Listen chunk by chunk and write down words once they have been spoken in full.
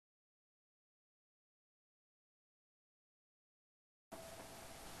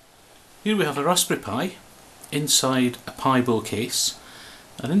Here we have a Raspberry Pi inside a PiGlow case,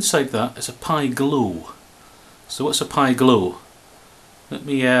 and inside that is a PiGlow. So what's a PiGlow? Let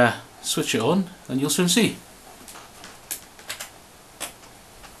me switch it on and you'll soon see.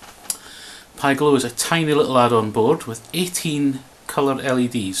 PiGlow is a tiny little add-on board with 18 coloured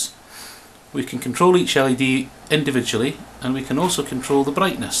LEDs. We can control each LED individually, and we can also control the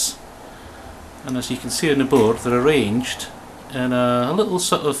brightness. And as you can see on the board, they're arranged in a little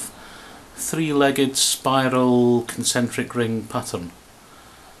sort of three-legged spiral concentric ring pattern.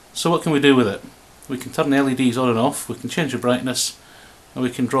 So what can we do with it? We can turn the LEDs on and off, we can change the brightness, and we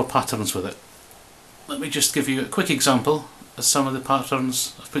can draw patterns with it. Let me just give you a quick example of some of the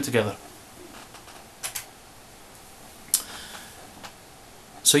patterns I've put together.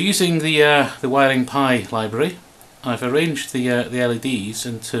 So using the wiringPi library, I've arranged the LEDs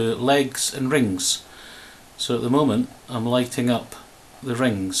into legs and rings. So at the moment I'm lighting up the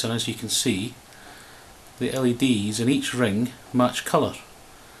rings, and as you can see the LEDs in each ring match colour.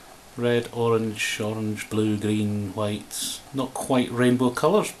 Red, orange, orange, blue, green, white. Not quite rainbow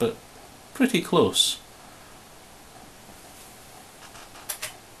colours, but pretty close.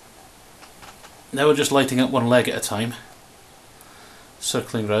 Now we're just lighting up one leg at a time,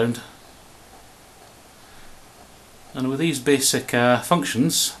 circling round. And with these basic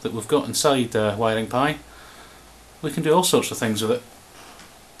functions that we've got inside wiringPi, we can do all sorts of things with it.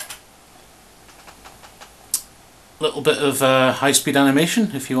 A little bit of high-speed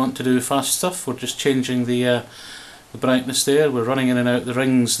animation if you want to do fast stuff. We're just changing the brightness there, we're running in and out the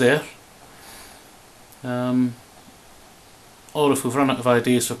rings there. Or if we've run out of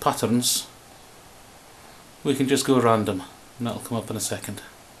ideas for patterns, we can just go random, and that'll come up in a second.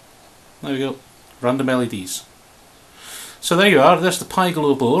 There we go, random LEDs. So there you are, there's the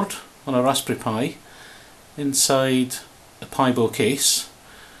PiGlow board on a Raspberry Pi inside a PiGlow case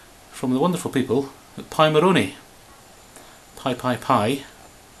from the wonderful people at Pimoroni. Pi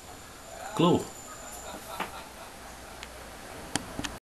Glow.